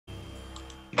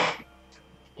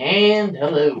And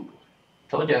hello.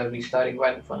 Told you I'd be starting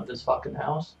right in front of this fucking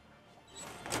house.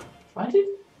 Why did...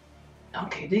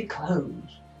 Okay, they closed.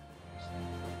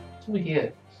 What's over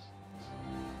here?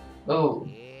 Oh,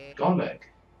 going back.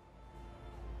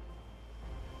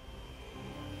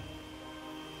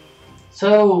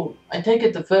 So, I take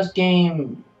it the first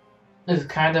game is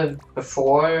kind of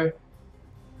before...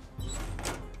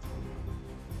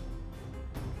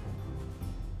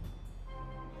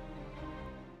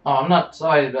 Oh, I'm not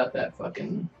sorry about that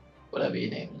fucking... whatever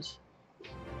your name is.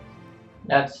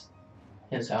 That's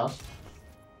his house.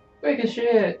 Break his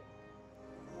shit!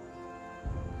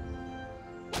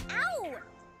 Ow!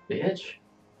 Bitch.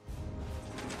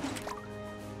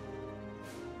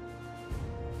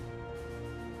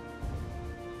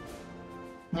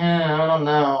 Yeah, I don't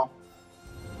know.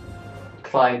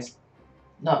 Clyde's...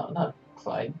 No, not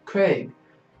Clyde. Craig.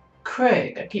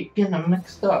 Craig, I keep getting them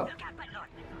mixed up.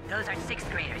 Those are 6th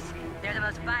graders. They're the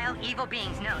most vile, evil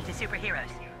beings known to superheroes.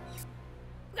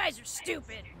 You guys are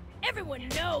stupid. Everyone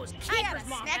knows Keeper's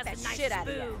mom has the nicest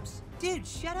boobs. Dude,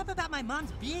 shut up about my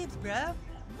mom's boobs, bro.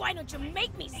 Why don't you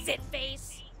make me,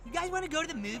 sit-face? You guys want to go to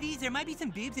the movies? There might be some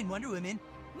boobs in Wonder Woman.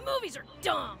 Movies are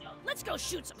dumb. Let's go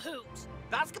shoot some hoops.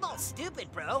 Basketball's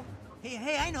stupid, bro.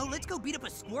 Hey, I know. Let's go beat up a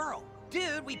squirrel.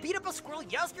 Dude, we beat up a squirrel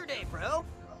yesterday, bro.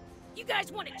 You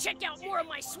guys want to check out more of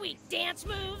my sweet dance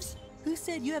moves? Who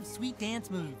said you have sweet dance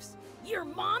moves? Your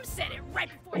mom said it right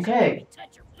before she Okay. let me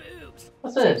touch your boobs.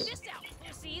 What's Check this? this out,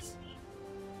 pussies.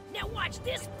 Now watch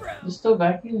this, bro. You still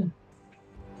back here?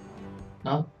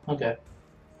 No? Okay.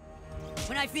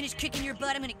 When I finish kicking your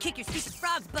butt, I'm gonna kick your stupid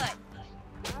frog's butt.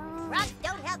 Frogs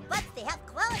don't have butts, they have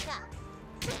cloacas.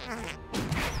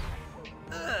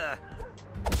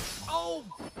 Oh!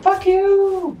 Fuck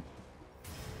you!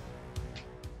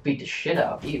 Beat the shit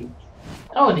out of you.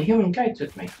 Oh, the human kite's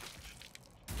with me.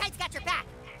 Kite's got your back.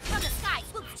 From the sky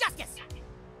swoops justice.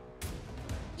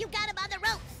 You got him on the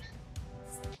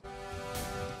ropes.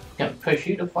 Gonna push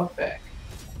you the fuck back.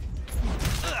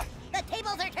 The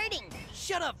tables are turning.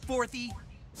 Shut up, Fourthy!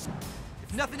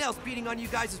 If nothing else, beating on you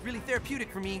guys is really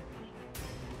therapeutic for me.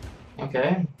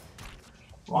 Okay.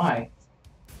 Why?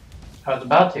 I was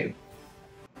about to.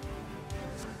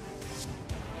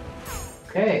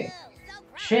 Okay. Oh, so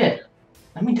gross. Shit.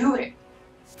 Let me do it.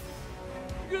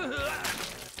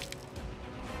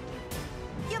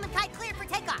 Human kite cleared for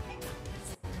takeoff.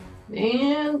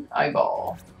 And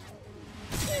eyeball.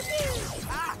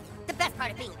 Ah, the best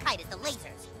part of being a kite is the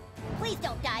lasers. Please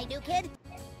don't die, new kid.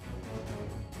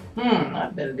 I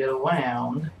better get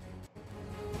around.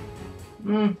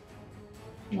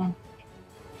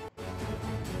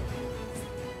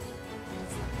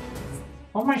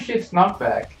 Oh, my shit's knocked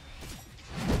back.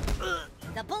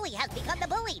 The bully has become the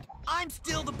bullied. I'm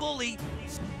still the bully!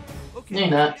 Okay, You're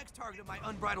not. next target of my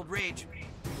unbridled rage.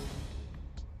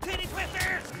 Titty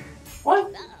twisters! What?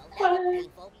 Uh-oh, that was What?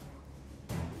 painful.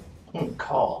 I'm gonna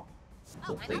call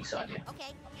the Oh, I'm police up. on you.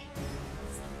 Okay,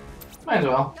 Might as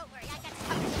well. don't worry, I got you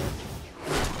covered.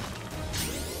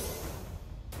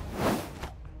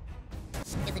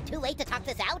 Is it too late to talk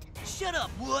this out? Shut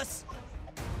up, wuss!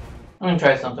 I'm gonna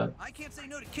try something. I can't say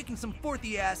no to kicking some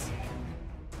Fourthy ass.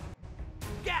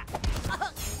 Yeah!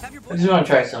 Have your I just wanna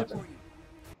try something.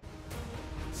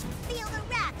 Feel the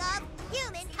wrath of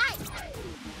human kite.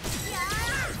 Yeah.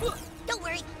 Don't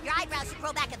worry, your eyebrows should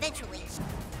grow back eventually.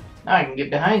 Now I can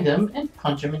get behind him and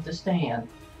punch him into stand.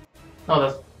 No,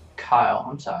 that's Kyle.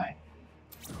 I'm sorry.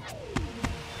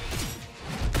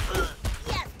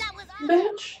 Yes, that was awesome.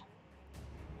 Bitch.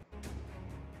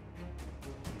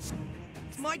 It's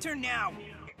my turn now!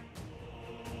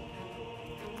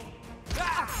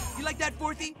 Ah! You like that,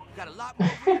 Fourthy? Got a lot more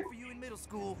room for you in middle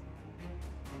school.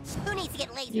 Who needs to get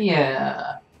lasered?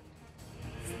 Yeah.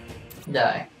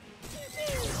 Die.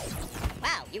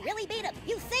 Wow, you really beat him.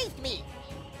 You saved me.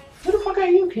 Who the fuck are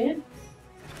you, kid?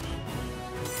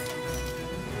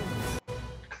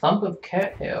 Clump of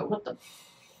cat hair. What the?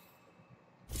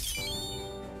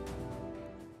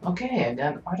 Okay, I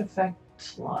got an artifact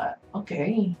slot.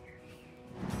 Okay.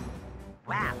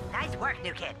 Wow, nice work,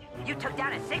 new kid. You took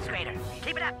down a 6th grader.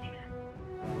 Keep it up.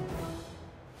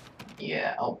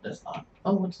 Yeah. Oh, that's not.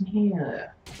 Oh, what's in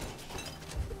here?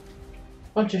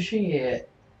 Bunch of shit.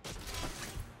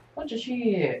 Bunch of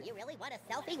shit. You really want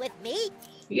a selfie with me?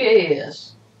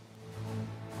 Yes.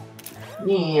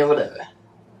 Yeah, whatever.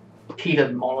 Peter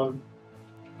Mullen.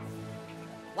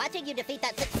 Watching you defeat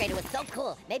that 6th grader was so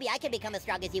cool. Maybe I can become as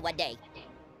strong as you one day.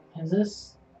 Is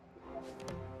this?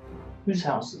 Whose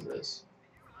house is this?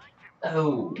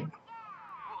 Oh.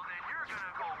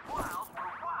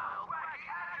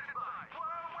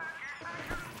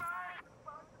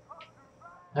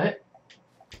 What?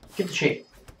 Get the shit.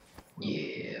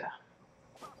 Yeah.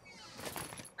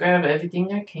 Grab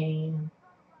everything I can.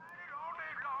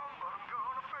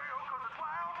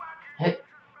 Hey.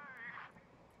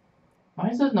 Why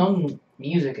is there no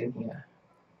music in here?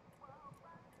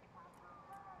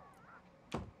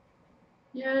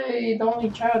 Yay, the only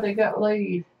child that got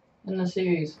laid in the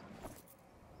series.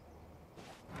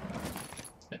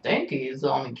 I think he's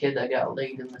the only kid that got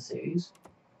laid in the series.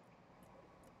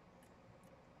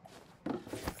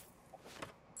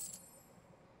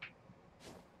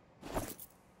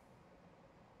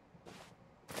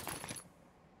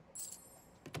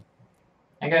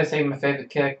 I gotta say my favorite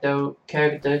character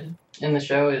in the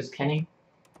show is Kenny.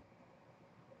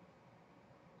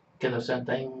 Give us some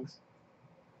things.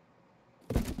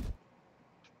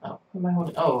 Oh, what am I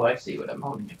holding? Oh, I see what I'm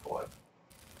holding it for.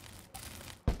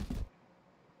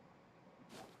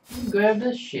 Grab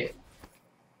this shit.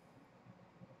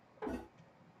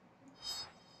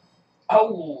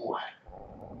 Oh!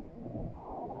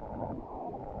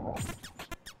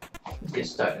 Let's get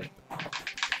started.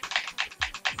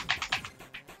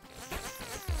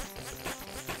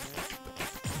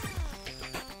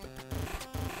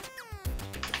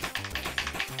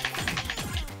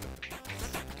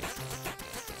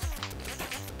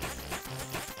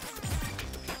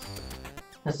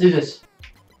 Let's do this.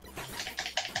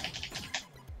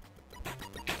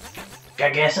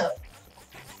 Gotta gas up.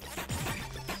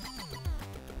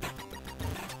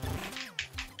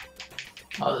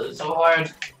 Oh, this is so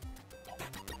hard.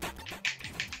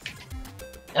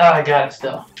 Oh, I got it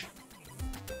still.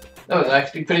 That was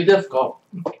actually pretty difficult.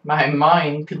 My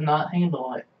mind could not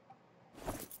handle it.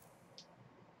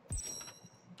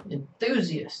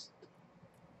 Enthusiast.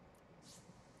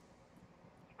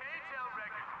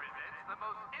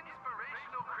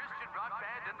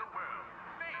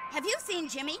 Have you seen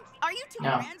Jimmy? Are you two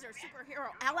No. friends or superhero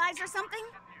allies or something?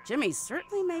 Jimmy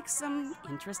certainly makes some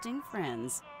interesting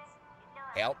friends.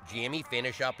 Help Jimmy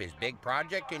finish up his big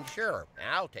project, and sure,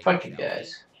 I'll take Fuck it. you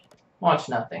guys. Watch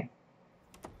nothing.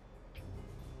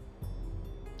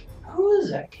 Who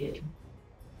is that kid?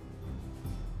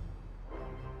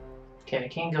 Okay, I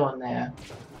can't go in there.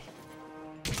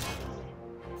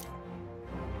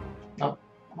 Nope.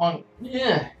 On.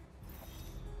 Yeah.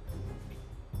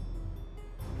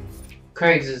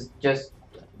 Craig's is just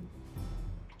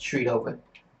street over.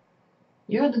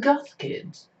 You're the goth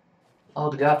kids. Oh,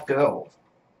 the goth girl.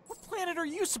 What planet are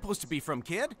you supposed to be from,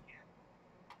 kid?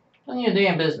 None of your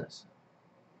damn business.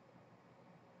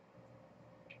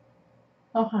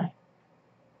 Oh, hi.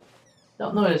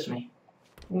 Don't notice me.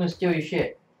 I'm gonna steal your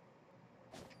shit.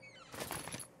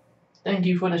 Thank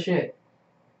you for the shit.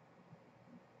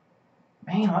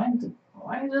 Man,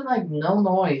 why is it like no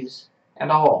noise at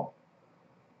all?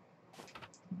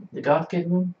 The goth kid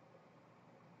room?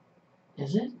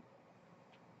 Is it?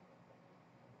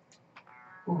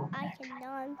 Ooh, I can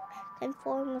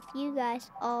non-conform with you guys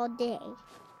all day.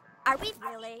 Are we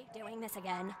really doing this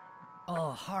again?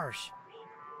 Oh, harsh.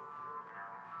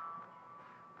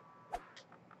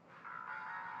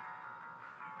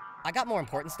 I got more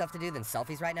important stuff to do than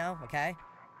selfies right now, okay?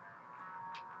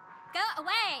 Go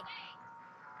away!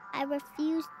 I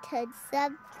refuse to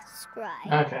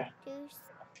subscribe. okay.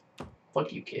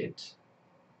 Fuck you kids.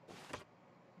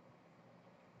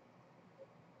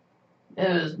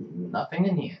 There's nothing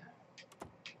in here.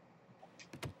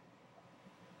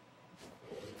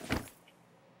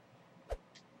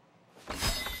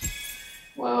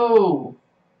 Whoa!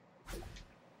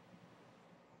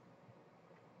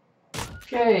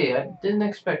 Okay, I didn't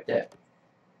expect that.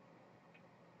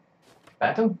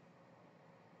 Bathroom?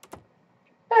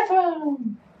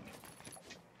 Bathroom!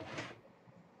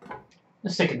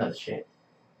 Let's take another shit.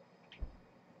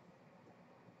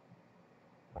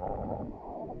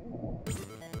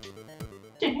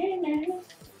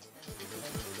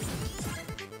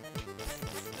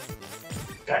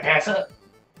 Got gas up.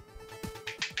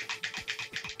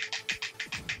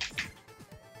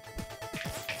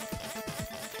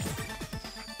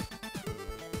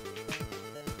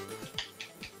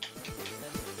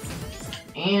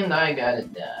 And I got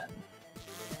it done.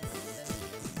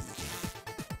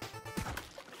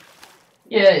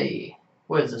 Yay!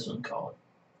 What is this one called?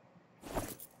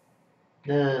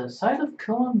 The side of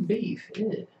corned beef.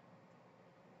 Ew.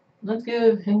 Let's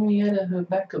give Henrietta her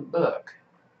back a buck.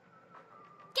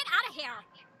 Get out of here!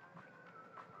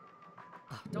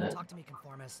 Oh, don't talk to me,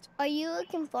 conformist. Are you a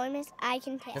conformist? I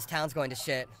can tell. This town's going to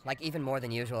shit, like even more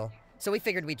than usual. So we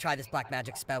figured we'd try this black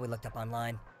magic spell we looked up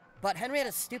online. But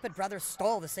Henrietta's stupid brother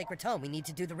stole the sacred tome we need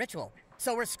to do the ritual.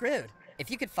 So we're screwed. If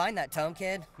you could find that tome,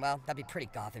 kid, well, that'd be pretty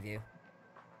goth of you.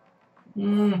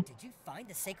 Hmm. Did you find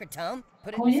the sacred tome?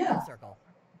 Put it Oh, in the yeah. spell circle.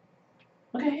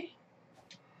 Okay.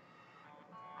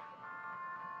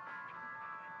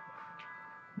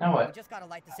 Now We what? just gotta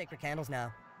light the sacred candles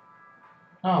now.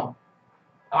 Oh.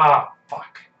 Ah,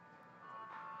 fuck.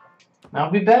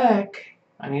 I'll be back.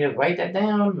 I need to write that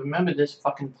down. Remember this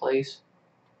fucking place.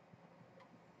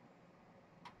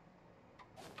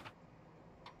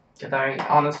 Because I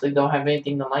honestly don't have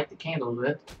anything to light the candles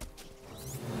with.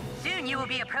 Soon you will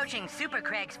be approaching Super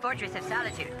Craig's Fortress of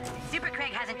Solitude. Super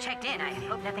Craig hasn't checked in. I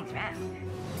hope nothing's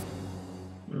wrong.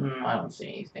 I don't see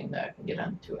anything that I can get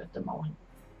into at the moment.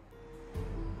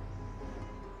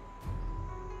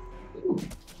 Ooh.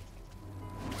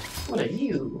 What are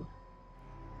you?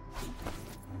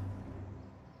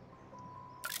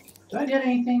 Do I get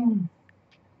anything?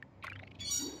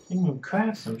 I can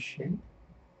craft some shit.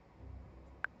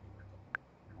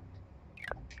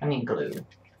 I need glue.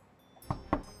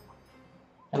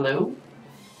 Hello?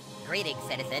 Greetings,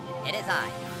 citizen. It is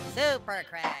I, Super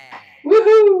Craig.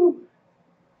 Woohoo!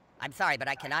 I'm sorry, but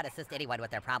I cannot assist anyone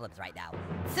with their problems right now.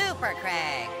 Super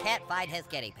Craig can't find his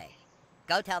guinea pig.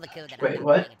 Go tell the coon that Wait, I'm not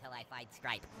what? waiting until I find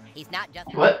Stripe. He's not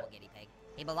just a What? normal guinea pig.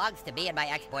 He belongs to me and my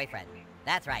ex-boyfriend.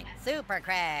 That's right, Super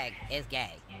Craig is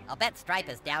gay. I'll bet Stripe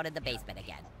is down in the basement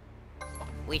again.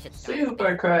 We should start Super the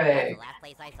basement. Craig. That's the last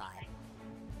place I saw him.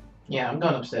 Yeah, I'm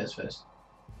going upstairs first.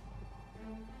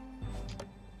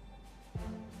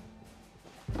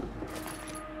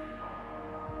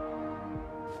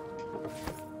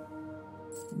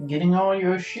 Getting all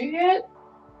your shit?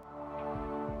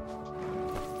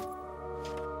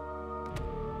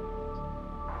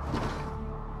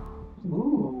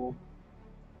 Ooh.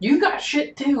 You got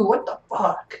shit too, what the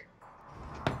fuck?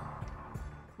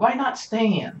 Why not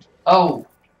stand? Oh.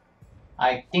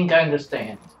 I think I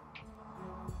understand.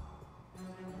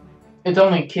 It's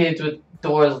only kids with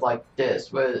doors like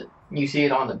this, where you see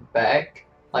it on the back,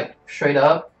 like straight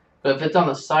up. But if it's on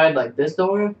the side like this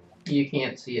door, you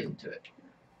can't see into it.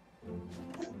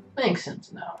 Makes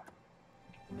sense now.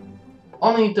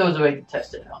 Only if there's a way to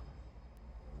test it out.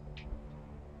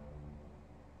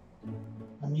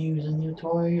 I'm using your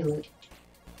toilet.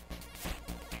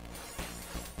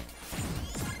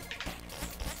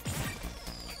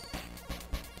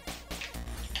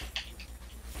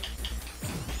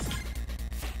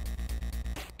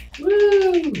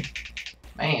 Woo!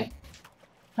 Man.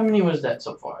 How many was that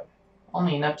so far?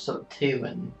 Only in episode 2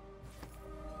 and...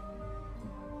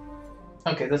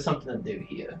 Okay, there's something to do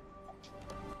here.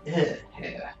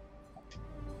 Yeah.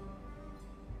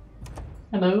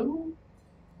 Hello?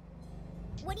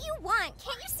 What do you want?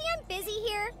 Can't you see I'm busy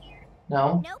here?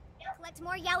 No? Nope. Collect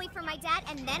more yaoi for my dad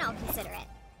and then I'll consider it.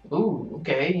 Ooh,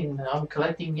 okay, and I'm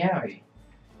collecting yaoi.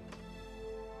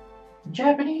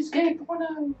 Japanese gay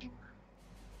porno!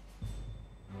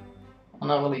 Well,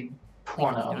 not really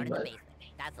porno, Started the but... basement.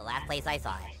 That's the last place I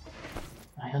saw him.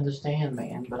 I understand,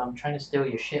 man, but I'm trying to steal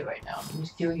your shit right now. Let me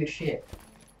steal your shit.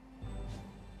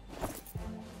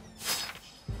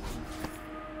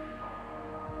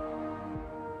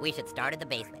 We should start in the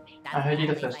basement. That's I heard you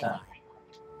the last place first I time.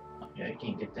 saw him. Okay, I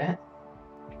can't get that.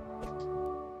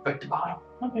 Break the bottom.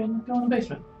 Okay, let's go in the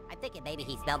basement. I'm thinking maybe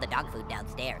he smelled the dog food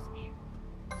downstairs.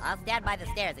 I'll stand by the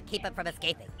stairs and keep him from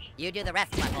escaping. You do the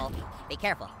rest, butthole. Be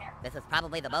careful. This is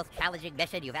probably the most challenging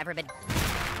mission you've ever been...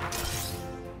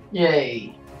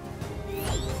 Yay.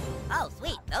 Oh,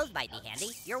 sweet. Those might be handy.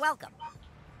 You're welcome.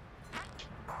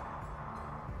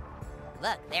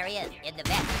 Look, there he is, in the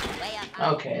vent, way up high.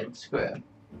 Okay, it's square.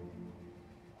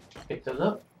 Pick those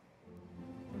up.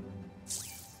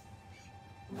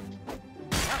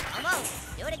 Oh,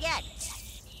 almost. Do it again.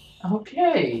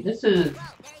 Okay, this is...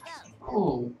 Whoa, there he goes.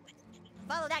 Oh.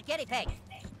 Follow that guinea pig.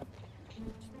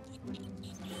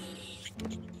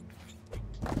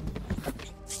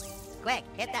 Quick,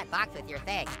 hit that box with your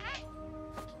thing.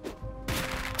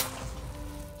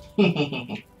 Well,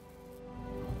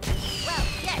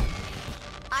 shit.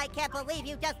 I can't believe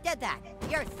you just did that.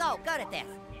 You're so good at this.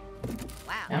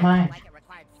 Wow, Am I? like it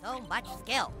required so much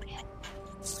skill.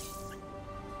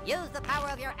 Use the power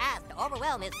of your ass to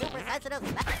overwhelm his super sensitive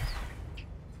smell.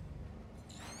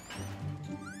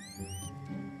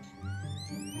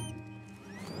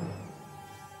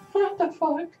 What the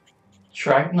fuck?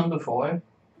 Track number 4?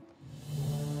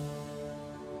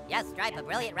 Yes, Stripe, a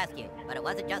brilliant rescue. But it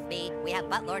wasn't just me. We have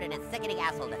Buttlord and his sickening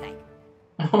asshole to thank.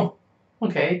 Oh,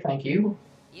 okay, thank you.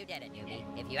 You did it, newbie.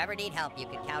 If you ever need help, you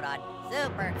can count on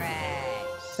Super Craig.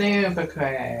 Super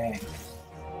Craig.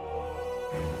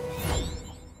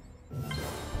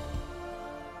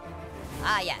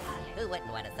 Ah, yes. Who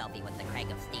wouldn't want a selfie with the Craig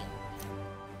of Steel?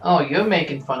 Oh, you're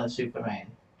making fun of Superman.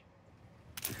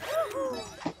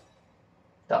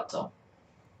 Thought so.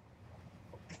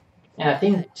 And I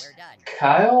think We're done.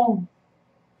 Kyle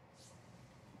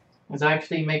is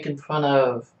actually making fun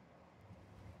of.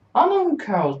 I don't know who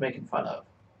Kyle's making fun of.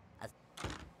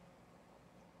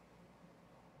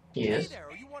 He Hey is. there,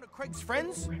 are you one of Craig's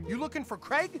friends? You looking for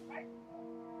Craig?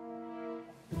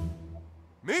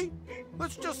 Me?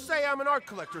 Let's just say I'm an art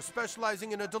collector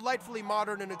specializing in a delightfully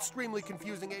modern and extremely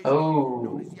confusing Asian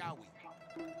known as yaoi.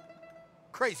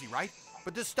 Crazy, right?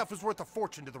 But this stuff is worth a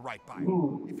fortune to the right buyer.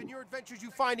 Ooh. If in your adventures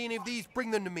you find any of these, bring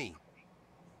them to me.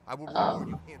 I will reward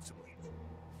you handsomely.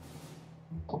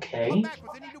 Come Okay. back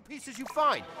with any new pieces you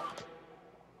find.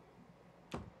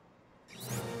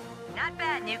 Not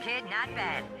bad, new kid, not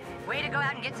bad. Way to go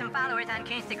out and get some followers on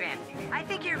Coonstagram. I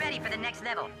think you're ready for the next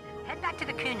level. Head back to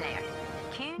the Coon lair.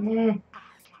 Coon?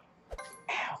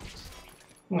 Ow.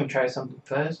 I'm gonna try something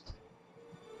first.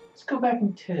 Let's go back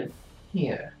into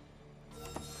here.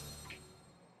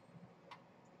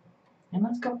 And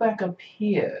let's go back up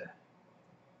here.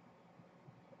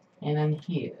 And then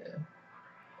here.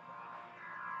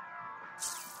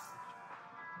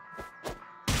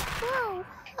 Whoa,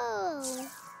 whoa.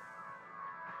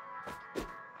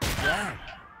 Wow.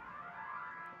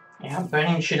 Yeah, I'm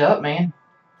burning shit up, man.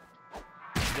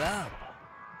 Wow.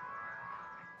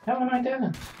 How am I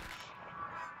doing?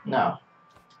 No.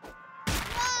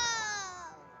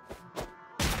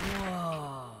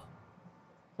 Whoa.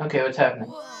 Okay, what's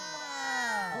happening?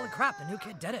 Holy crap, the new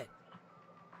kid did it.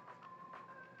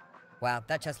 Wow,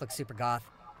 that chest looks super goth.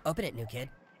 Open it, new kid.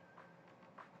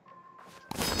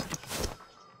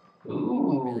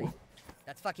 Ooh. Really?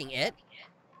 That's fucking it?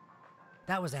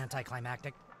 That was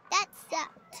anticlimactic. That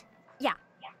sucked. Yeah.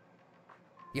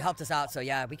 You helped us out, so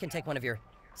yeah, we can take one of your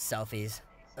selfies.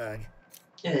 Ugh.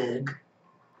 Ugh.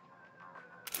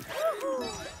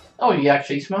 Oh, you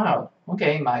actually smiled.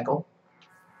 Okay, Michael.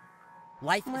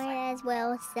 Life is... Might as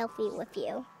well selfie with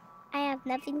you. I have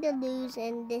nothing to lose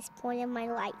in this point of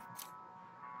my life.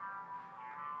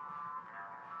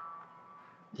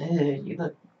 You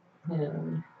look.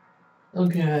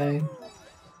 Okay.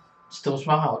 Still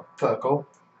smiled. Ferkel.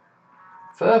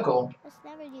 Ferkel. Let's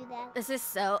never do that. This is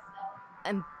so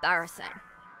embarrassing.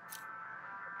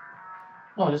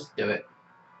 Oh, just do it.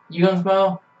 You gonna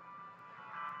smile?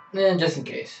 Yeah, just in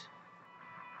case.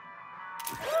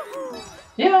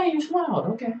 Yeah, you smiled.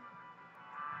 Okay.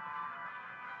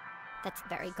 That's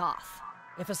very goth.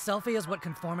 If a selfie is what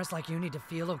conformists like you need to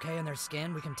feel okay in their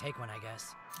skin, we can take one, I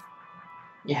guess.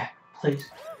 Yeah, please.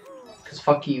 Cause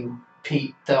fuck you,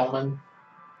 Pete Thelman.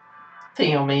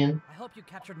 Thelman. I hope you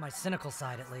captured my cynical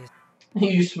side at least.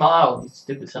 You smiled, you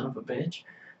stupid son of a bitch.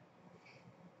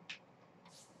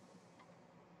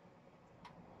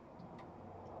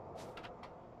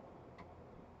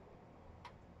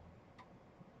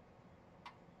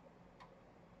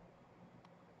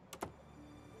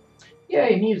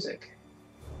 Yay, music.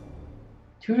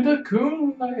 To the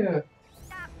Coon lair.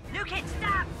 Stop! New kid,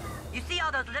 stop! You see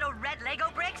all those little red Lego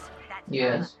bricks? That's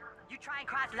Yes. lava. You try and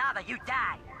cross lava, you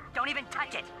die. Don't even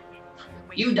touch it.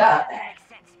 Wait, You die. That makes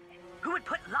sense. Who would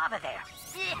put lava there?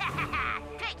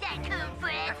 Take that, Coon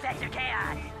friend. Professor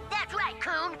Chaos. That's right,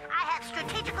 Coon. I have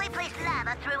strategically placed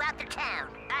lava throughout the town.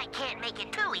 I can't make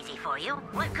it too easy for you.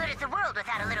 What good is the world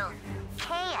without a little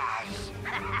chaos?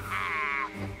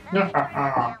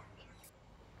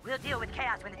 We'll deal with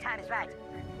chaos when the time is right.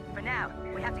 For now,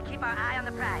 we have to keep our eye on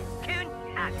the prize. Coon,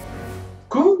 out.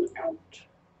 Coon out.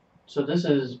 So this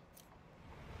is.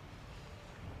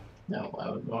 No, I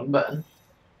was wrong button.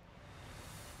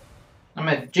 I'm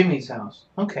at Jimmy's house.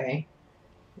 Okay.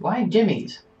 Why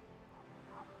Jimmy's?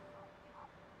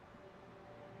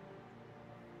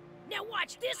 Now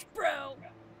watch this, bro!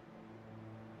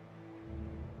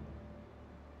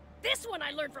 This one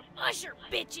I learned from Usher,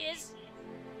 bitches!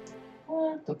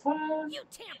 What the fuck? You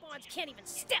tampons can't even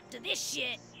step to this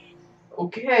shit!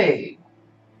 Okay.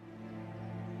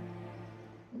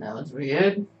 Now that's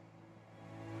weird.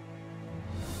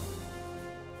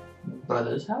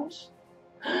 Brother's house?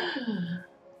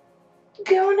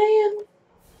 Going in.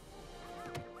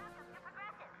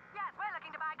 Yes, we're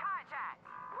looking to buy car insurance.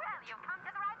 Well, you've come to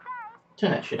the right place.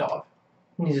 Turn that shit off.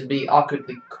 It needs to be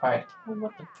awkwardly quiet. Oh,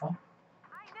 what the fuck?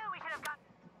 I knew we should have gone.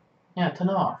 Yeah, turn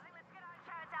it off. Let's get our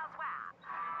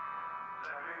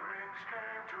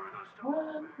insurance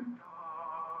elsewhere.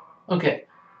 What? Okay.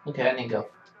 Okay, I need to go.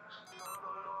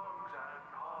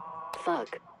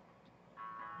 Fuck.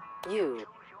 You,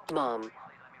 Mom.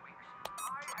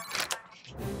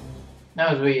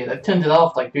 That was weird. I turned it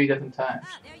off like 3 different times.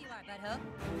 Ah, there you are, butthole.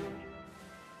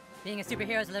 Being a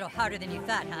superhero is a little harder than you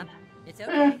thought, huh? It's Eh.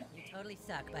 okay. You totally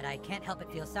suck, but I can't help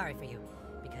but feel sorry for you.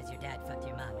 Because your dad fucked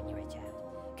your mom when you were a child.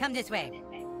 Come this way.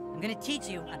 I'm gonna teach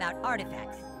you about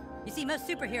artifacts. You see, most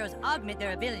superheroes augment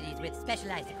their abilities with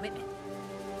specialized equipment.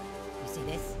 You see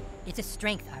this? It's a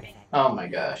strength artifact. Oh my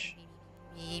gosh.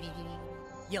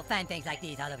 You'll find things like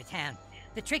these all over town.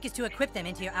 The trick is to equip them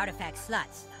into your artifact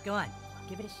slots. Go on,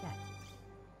 give it a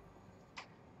shot.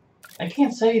 I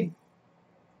can't say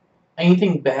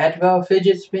anything bad about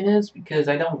fidget spinners because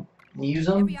I don't use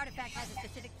them. Every artifact has a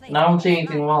specific place And I don't see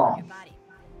anything wrong.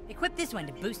 Equip this one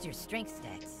to boost your strength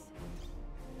stacks.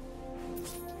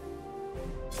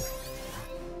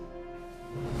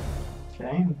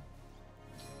 Okay.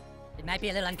 It might be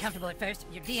a little uncomfortable at first.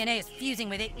 Your DNA is fusing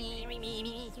with it.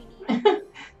 You'll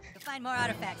find more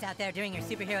artifacts out there during your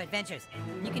superhero adventures.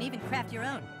 You can even craft your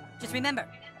own. Just remember,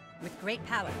 with great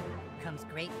power comes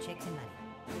great chicks and money.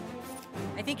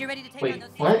 I think you're ready to take on those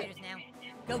simulators now.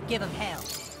 Go give them hell.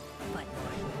 But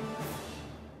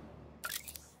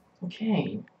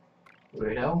Okay.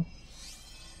 Weirdo.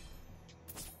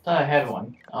 Thought I had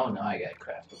one. Oh no, I gotta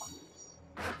craft one.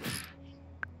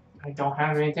 I don't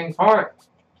have anything for it.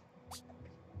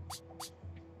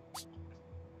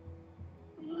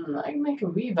 I can make a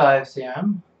revive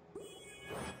serum.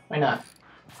 Why not?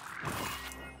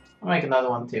 I'll make another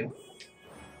one too.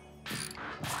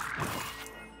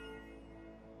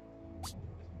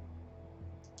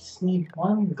 Just need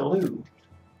one glue.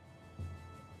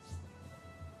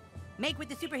 make with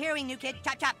the superheroing, new kid.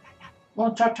 Chop chop.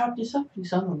 Well, chop this up, you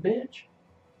son of a bitch.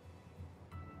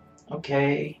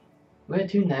 Okay. Where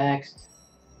to next?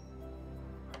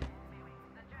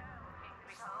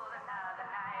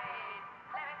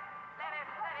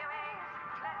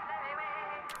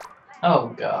 Oh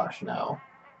gosh, no.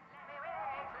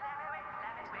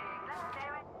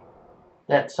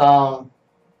 That song.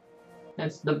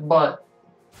 It's the butt.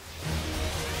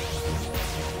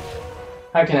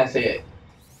 How can I say it?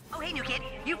 Oh, hey, new kid.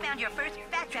 You found your first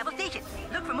fast travel station.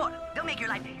 Look for more. They'll make your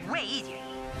life way easier.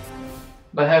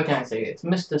 But how can I say it? It's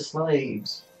Mr.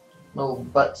 Slave's little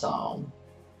butt song.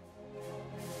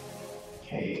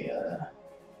 Okay,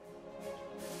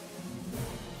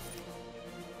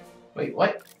 wait,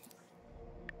 what?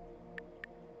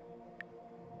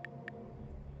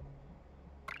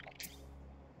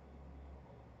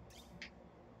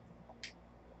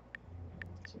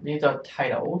 So these are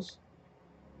titles.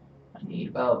 I need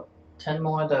about 10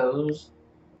 more of those.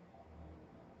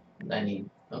 And I need,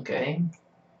 okay.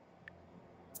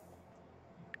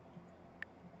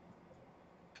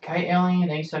 Kite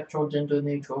alien, asexual, gender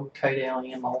neutral, kite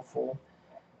alien, awful.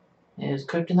 His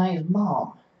kryptonite is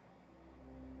mom.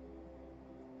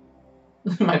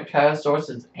 My power source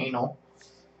is anal.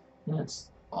 That's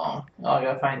long. Oh, I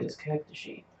gotta find this character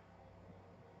sheet.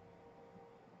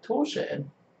 Tool shed.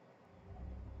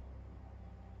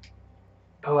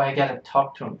 Oh, I gotta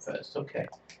talk to him first. Okay.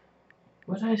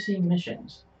 Where did I see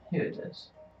missions? Here it is.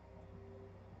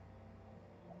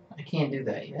 I can't do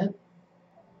that yet.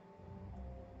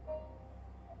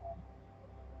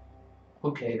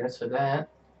 Okay, that's for that.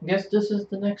 I guess this is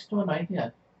the next one right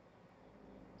here.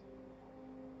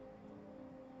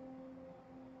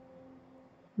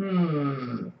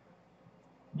 Man,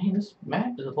 this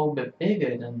map is a little bit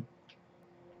bigger than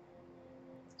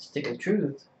Stick of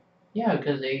Truth. Yeah,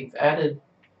 because they've added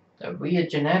the weird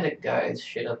genetic guys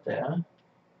shit up there.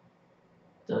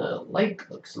 The lake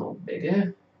looks a little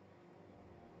bigger.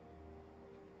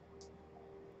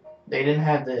 They didn't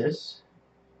have this.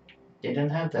 They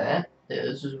didn't have that.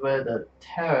 This is where the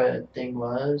Terra thing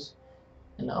was,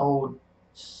 and the old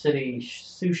city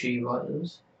sushi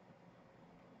was.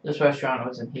 This restaurant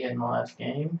wasn't here in the last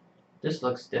game. This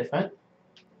looks different.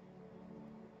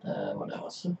 What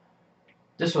else?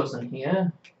 This wasn't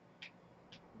here.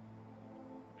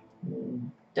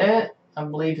 That, I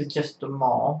believe, is just the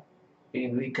mall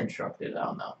being reconstructed. I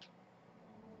don't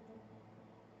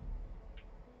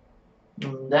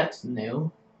know. That's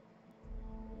new.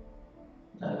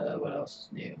 What else is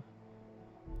new?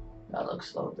 That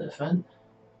looks a little different.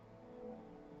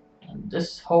 And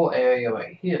this whole area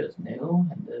right here is new.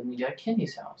 And then we got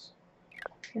Kenny's house.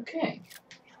 Okay.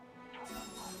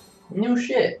 New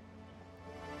shit.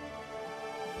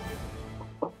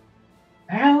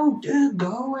 How to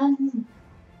go and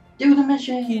do the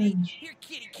mission. Kitty, here,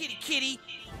 kitty.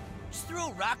 Just throw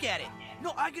a rock at it.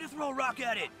 No, I gotta throw a rock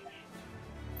at it.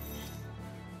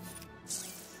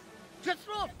 Just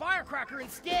throw a firecracker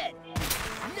instead.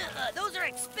 Nuh-uh, those are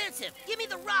expensive. Give me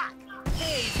the rock.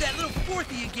 Hey, it's that little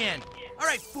Fourthy again. All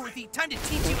right, Fourthy, time to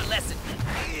teach you a lesson.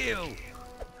 Ew.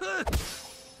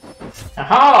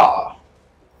 Aha!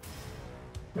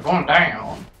 You're going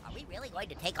down. Are we really going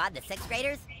to take on the 6th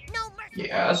graders? No mercy.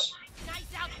 Yes. Nice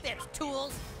outfits,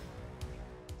 tools.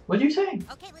 What'd you say?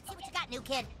 Okay, let's see what you got new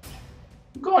kid?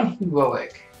 I'm going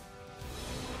heroic.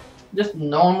 Just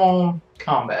normal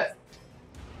combat.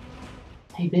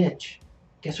 Hey, bitch.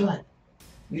 Guess what?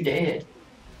 You dead.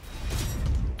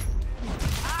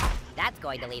 That's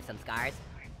going to leave some scars.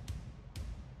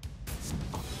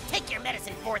 Take your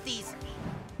medicine, Fourthies.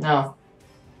 No.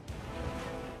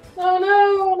 No,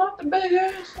 no, not the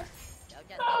beggars. Don't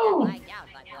just No. lying down,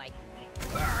 butt boy.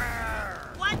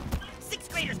 What?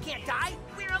 6th graders can't die?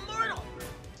 We're immortal.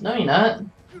 No, you're not.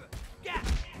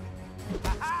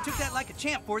 Took that like a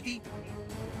champ, Fourthie.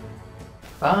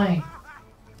 Fine.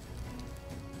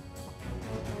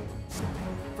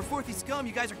 For Fourthie scum,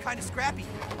 you guys are kind of scrappy.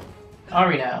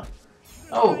 Sorry now.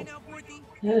 Oh.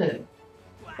 Yeah.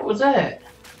 What was that?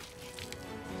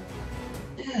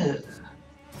 Yeah.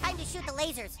 Time to shoot the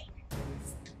lasers.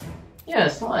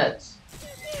 Yes, let's.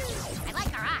 I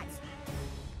like our odds.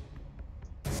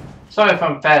 Sorry if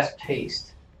I'm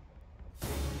fast-paced.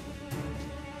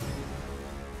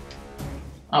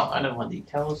 Oh, I don't want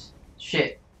details.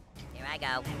 Shit. Here I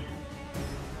go.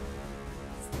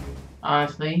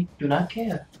 Honestly, do not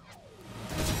care.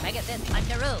 Mega Fist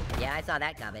Puncheroo. Yeah, I saw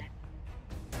that coming.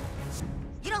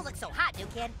 You don't look so hot, new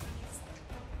kid.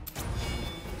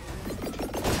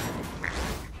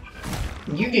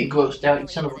 You get grossed out, you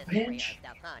son of a bitch.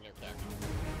 Stuff, huh, new kid?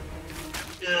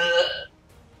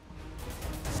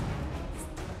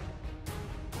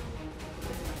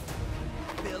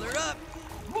 Fill her up.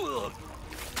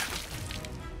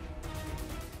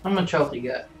 How much health you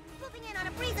got? Moving in on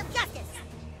a breeze of justice.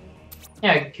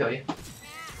 Yeah, I can kill you.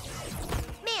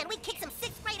 Man, we kicked some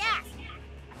 6th grade ass.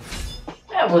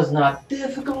 That was not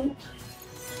difficult.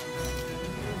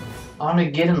 I'm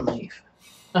gonna get and leave.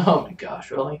 Oh my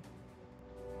gosh, really?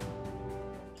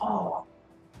 Oh.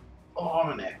 Oh,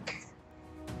 my neck.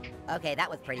 Okay, that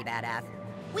was pretty badass.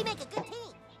 We make a good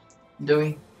team. Do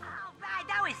we? Alright,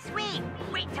 that was sweet.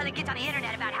 Wait until it gets on the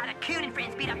internet about how the Coon and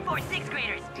friends beat up 4 6th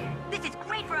graders. This is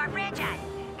great for our franchise.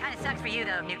 Kinda sucks for you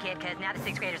though, new kid, because now the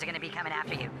 6th graders are gonna be coming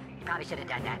after you. You probably should have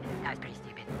done that. That was pretty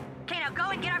stupid. Okay, now go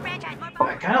and get our franchise more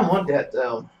I kind of want that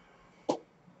though.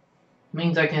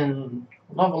 Means I can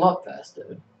level up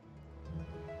faster.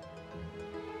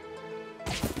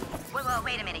 Whoa,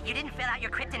 wait a minute. You didn't fill out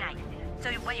your kryptonite.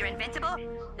 So what, you're invincible?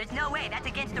 There's no way. That's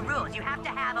against the rules. You have to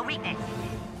have a weakness.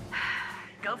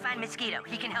 Go find Mosquito.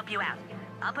 He can help you out.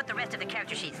 I'll put the rest of the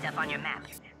character sheet stuff on your map.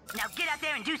 Now get out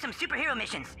there and do some superhero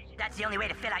missions. That's the only way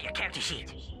to fill out your character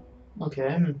sheet.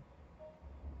 Okay.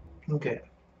 Okay.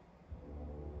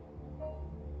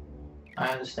 I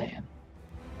understand.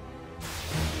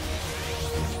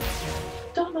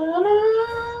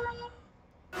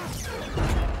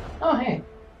 Oh, hey.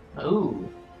 Oh.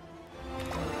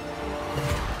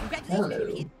 Congratulations,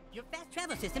 Hello. kid. Your fast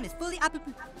travel system is fully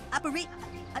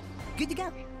good to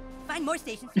go. Find more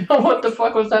stations. What the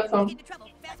fuck was that from? Get into trouble.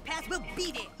 Fast Pass will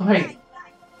be there. Wait.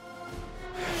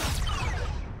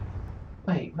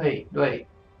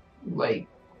 Wait.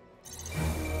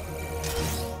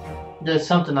 There's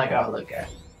something I gotta look at.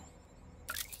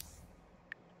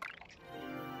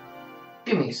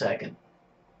 Give me a second.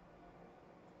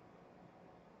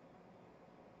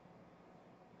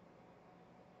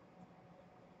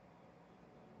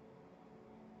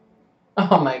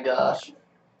 Oh my gosh.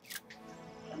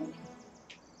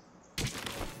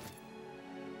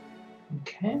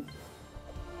 Okay.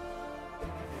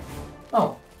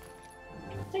 Oh.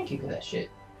 Thank you for that shit.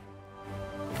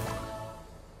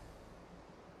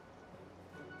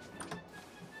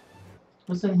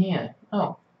 What's in here?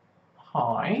 Oh.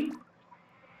 Hi.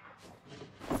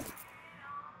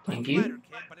 Thank you. Kid,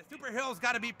 but a superhero's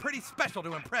got to be pretty special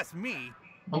to impress me.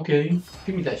 Okay.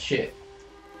 Give me that shit.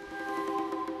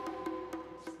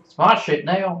 It's my shit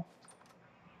now.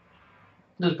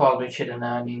 There's probably shit in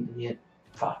there I need to get.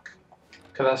 Fuck.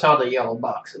 Because I saw the yellow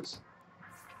boxes.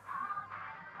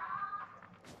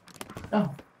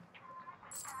 Oh.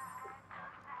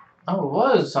 Oh, it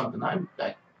was something. I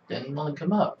didn't want to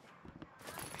come up.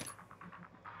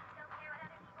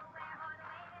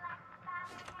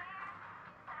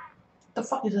 What the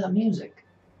fuck is that music?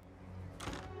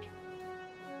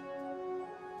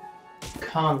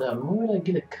 Condom. Where would I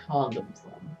get a condom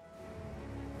from?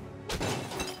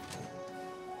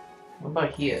 What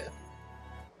about here?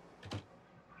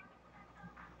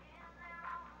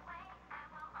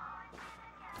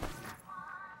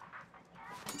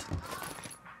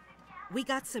 We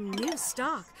got some new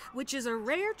stock, which is a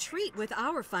rare treat with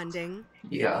our funding.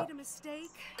 Yeah. You made a mistake?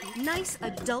 Nice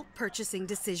adult purchasing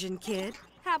decision, kid.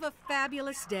 Have a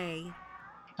fabulous day.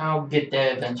 I'll get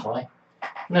there eventually.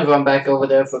 Whenever I'm back over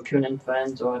there for Coon and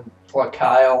Friends or for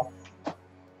Kyle,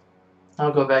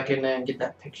 I'll go back in there and get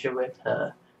that picture with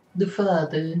The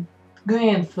father.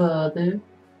 Grandfather.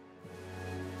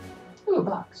 Ooh, a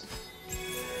box.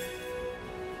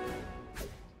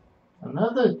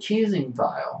 Another cheesing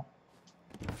vial.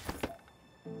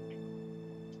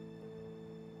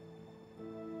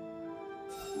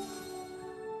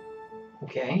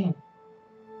 Okay.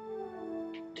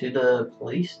 To the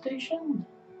police station?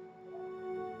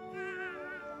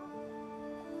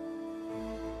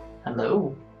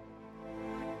 Hello?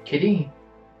 Kitty?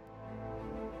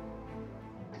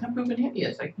 Can I move in here?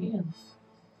 Yes, I can.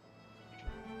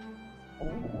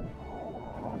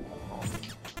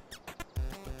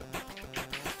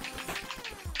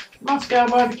 Moscow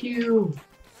barbecue!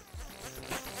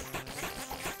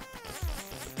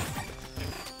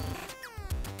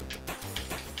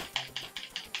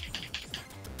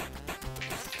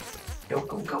 Go,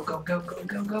 go, go, go, go, go,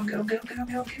 go, go, go, go, go, go,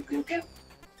 go, go, go.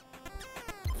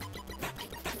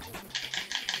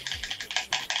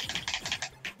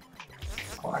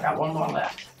 Oh, I got one more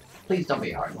left. Please don't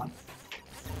be a hard one.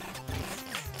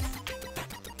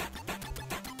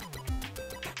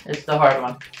 It's the hard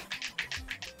one.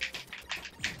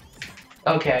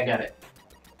 Okay, I got it.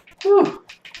 Whew.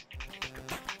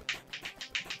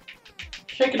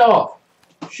 Shake it off.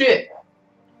 Shit.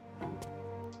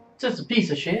 It's just a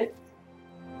piece of shit.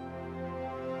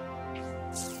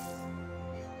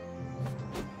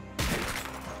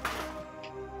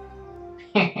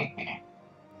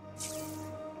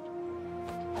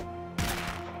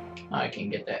 I can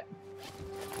get that.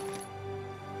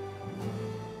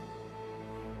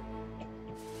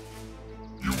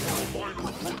 You are a minor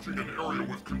approaching an area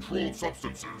with controlled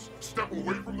substances. Step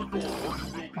away from the door or you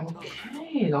will be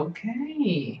Okay,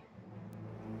 okay.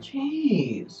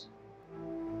 Jeez.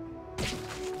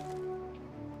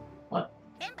 What?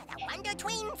 Remember the Wonder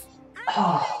Twins? Oh.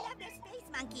 I love the space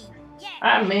monkey. Yeah.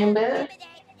 I remember.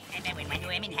 Remember when Wonder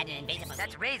Woman had an invisible...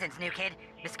 That's Raisins, new kid.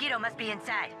 Mosquito must be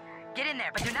inside. Get in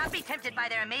there, but do not be tempted by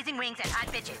their amazing wings and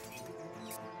hot bitches.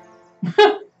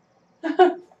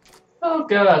 Oh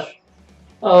gosh.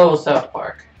 Oh, South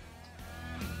Park.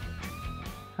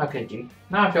 How could you?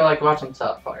 Now I feel like watching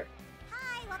South Park.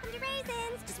 Hi, welcome to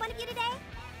Raisins. Just one of you today?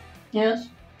 Yes?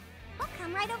 Well,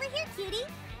 come right over here, cutie.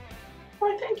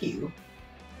 Why, thank you.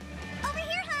 Over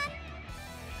here, hon.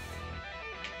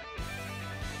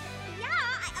 Yeah,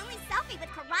 I only selfie with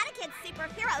Karate Kid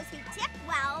superheroes who tip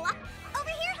well. Over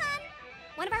here, hon.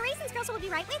 One of our Raisins girls will be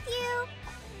right with you.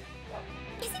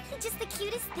 Isn't he just the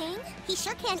cutest thing? He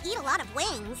sure can eat a lot of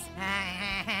wings.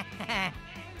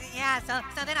 Yeah, so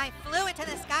then I flew into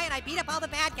the sky and I beat up all the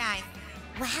bad guys.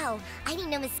 Wow, I didn't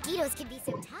know mosquitoes could be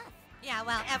so tough. Yeah,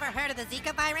 well, ever heard of the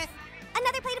Zika virus?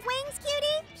 Another plate of wings,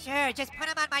 cutie? Sure, just put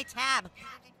them on my tab.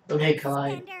 Okay,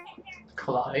 Clyde.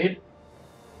 Clyde?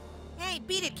 Hey,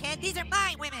 beat it, kid. These are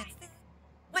my women.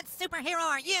 What superhero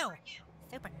are you?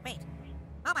 Wait.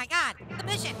 Oh my god, the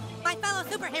mission! My fellow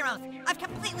superheroes! I've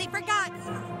completely forgotten!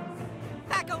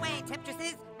 Back away,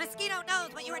 temptresses! Mosquito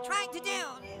knows what you were trying to do!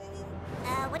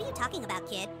 What are you talking about,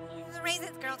 kid? The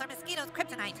Raisins girls are Mosquito's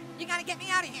kryptonite. You gotta get me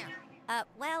out of here!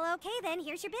 Well, okay then,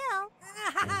 here's your bill.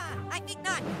 I think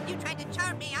not. You tried to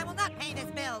charm me. I will not pay this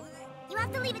bill. You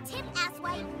have to leave a tip,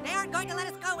 asswipe. They aren't going to let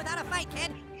us go without a fight,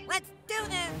 kid. Let's do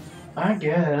this! I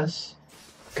guess.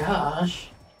 Gosh.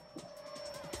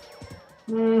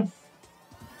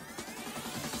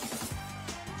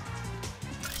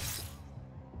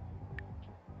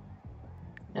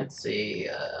 Let's see,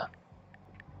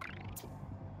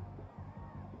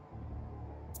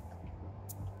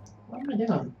 what am I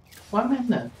doing? Why am I in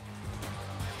there?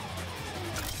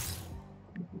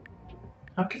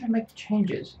 How can I make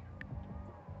changes?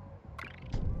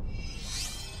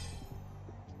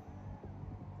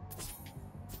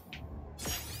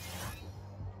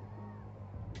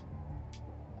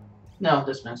 No,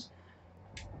 dismiss.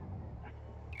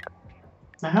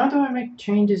 Now how do I make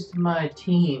changes to my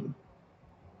team?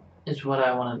 Is what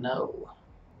I want to know.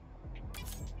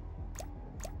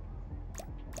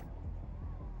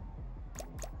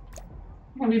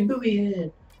 I'm gonna be booby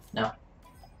head. No.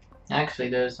 Actually,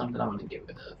 there's something I'm gonna get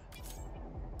rid of.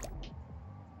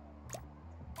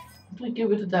 I'm gonna get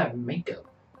rid of that makeup.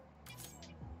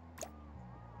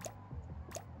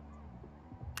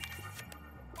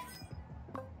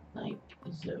 Like,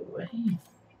 is there a way?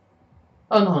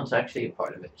 Oh no, it's actually a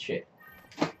part of it. Shit.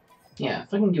 Yeah,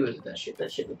 if I can get rid of that shit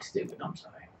looks stupid, I'm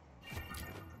sorry.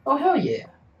 Oh hell yeah!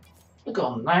 Look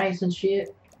all nice and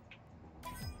shit.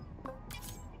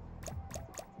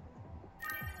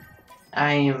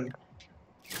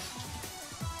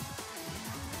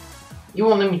 You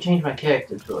won't let me change my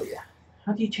characters, will ya?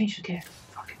 How do you change the character?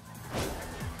 Fuck it.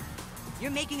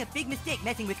 You're making a big mistake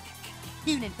messing with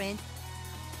Coon and friends.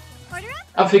 Order up.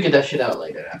 I'll figure that shit out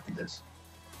later after this.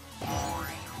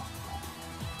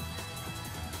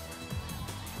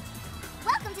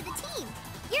 Welcome to the team.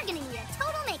 You're gonna need a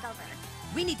total makeover.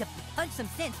 We need to punch some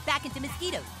sense back into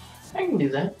mosquitoes. I can do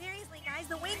that. Seriously, guys,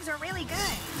 the wings are really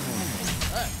good.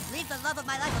 Look, leave the love of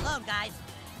my life alone, guys.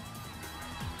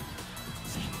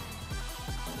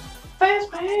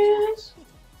 Fast pass.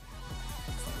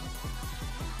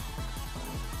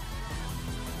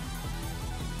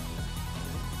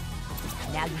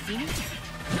 Now you see me?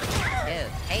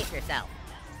 Dude, pace yourself.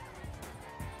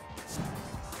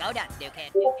 Go nuts, new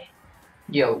kid.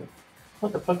 Yo,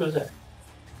 what the fuck was that?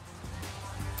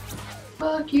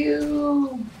 Fuck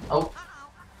you. Oh.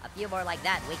 A few more like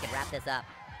that and we can wrap this up.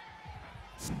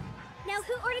 Now,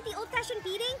 who ordered the old-fashioned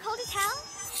beating? Cold as hell?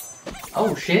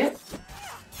 Oh shit.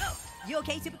 You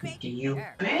okay, Super Craig? You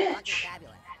Sure. bitch.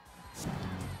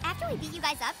 After we beat you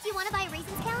guys up, do you want to buy a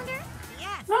Reasons calendar?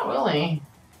 Yes. Not really.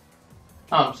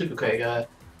 Oh, I'm super crazy guy.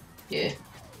 Yeah.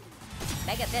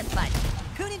 Make it this much.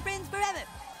 Coon and friends forever.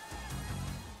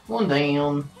 One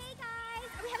down. Hey guys,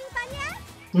 are we having fun yet?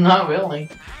 Not really.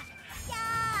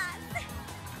 Yes!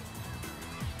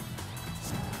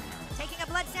 Taking a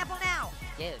blood sample now.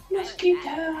 Dude.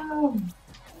 Mosquito.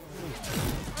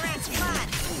 Rats, fun.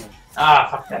 Ah,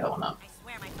 fuck that one up. I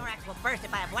swear my thorax will burst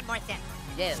if I have one more sip.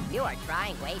 Dude, you are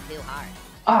trying way too hard.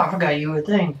 Oh, I forgot you were a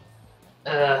thing.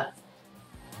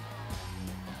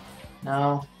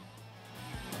 No.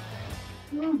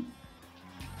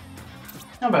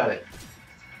 How about it?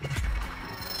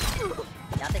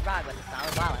 Nothing wrong with a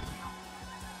solid wallet.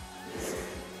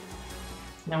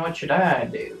 Now what should I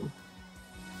do?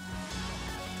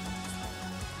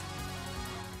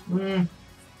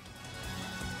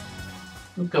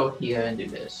 Let's go here and do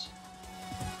this.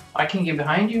 I can get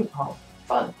behind you? Oh,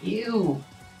 fuck you.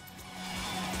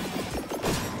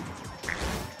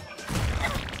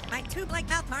 My two blank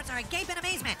mouth parts are agape in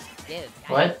amazement. Dude.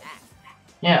 What?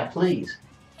 Yeah, please.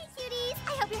 Hey cuties,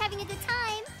 I hope you're having a good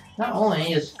time. Not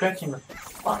only is stretching the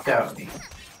fuck out of me.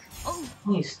 Oh.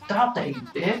 You stop that, you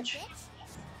bitch.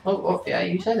 Oh, yeah,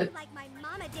 you said it. Like my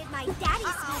mama did my daddy,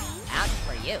 sweetie. Ouch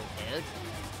for you, dude.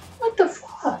 What the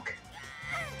fuck?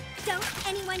 Don't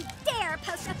anyone dare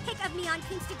post a pic of me on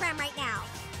Instagram right now.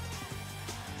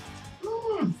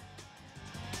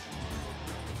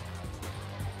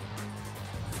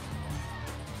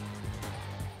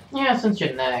 Yeah, since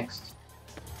you're next.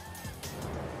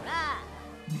 Ah.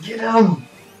 Get him!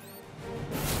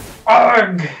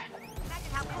 Arg!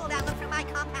 Imagine how cool that looked from my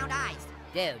compound eyes.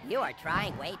 Dude, you are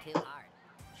trying way too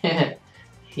hard.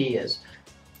 He is.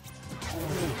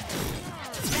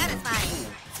 Satisfying.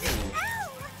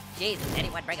 Jesus,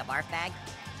 anyone bring a barf bag?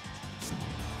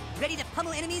 Ready to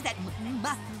pummel enemies that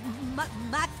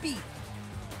must be.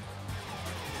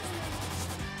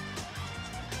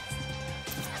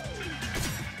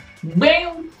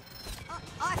 BAM!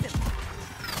 Awesome.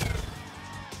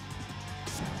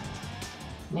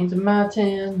 Needs a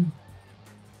mountain.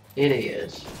 It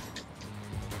is.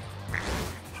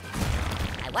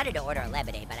 I wanted to order a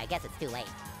lemonade, but I guess it's too late.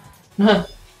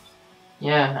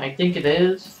 Yeah, I think it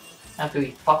is. After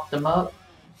we fucked them up.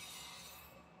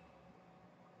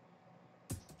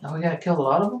 Oh, we gotta kill a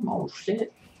lot of them? Oh,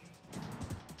 shit.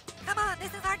 Come on,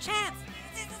 this is our chance.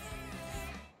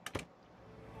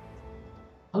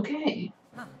 Okay.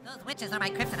 Oh, those witches are my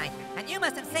kryptonite, and you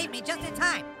must have saved me just in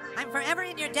time. I'm forever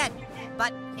in your debt.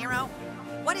 But, hero,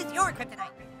 what is your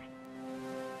kryptonite?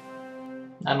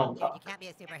 I don't You talk. can't be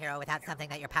a superhero without something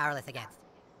that you're powerless against.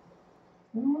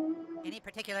 Any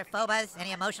particular phobas?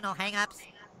 Any emotional hang-ups?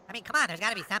 I mean, come on, there's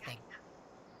gotta be something.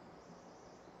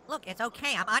 Look, it's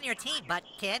okay, I'm on your team, but,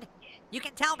 kid, you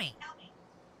can tell me.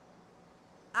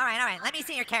 Alright, let me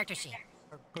see your character sheet.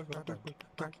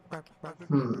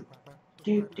 Take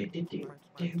your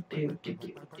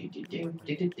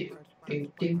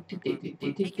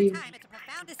time, it's a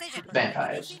profound decision.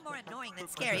 Vampires. It seems more annoying than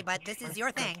scary, but this is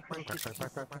your thing. Kryptonite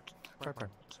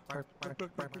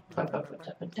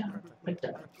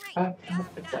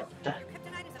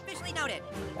is officially noted.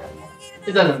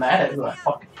 It doesn't matter who I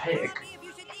fucking pick.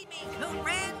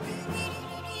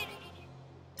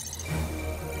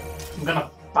 I'm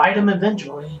gonna fight him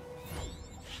eventually.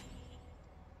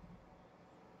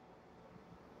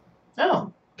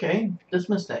 Oh, okay.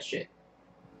 Dismiss that shit.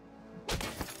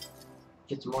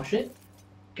 Get some more shit.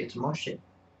 Get some more shit.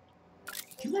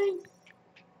 Can I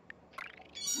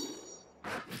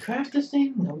craft this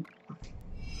thing? Nope.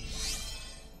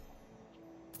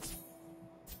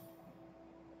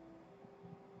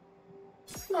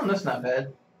 No, that's not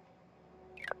bad.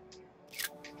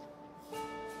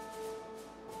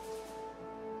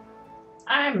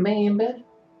 I'm man bed.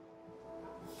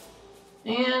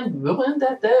 And we'll end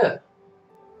that there.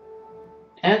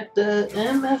 At the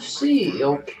MFC.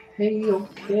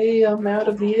 Okay, I'm out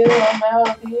of here.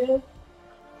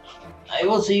 I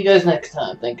will see you guys next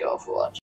time. Thank you all for watching.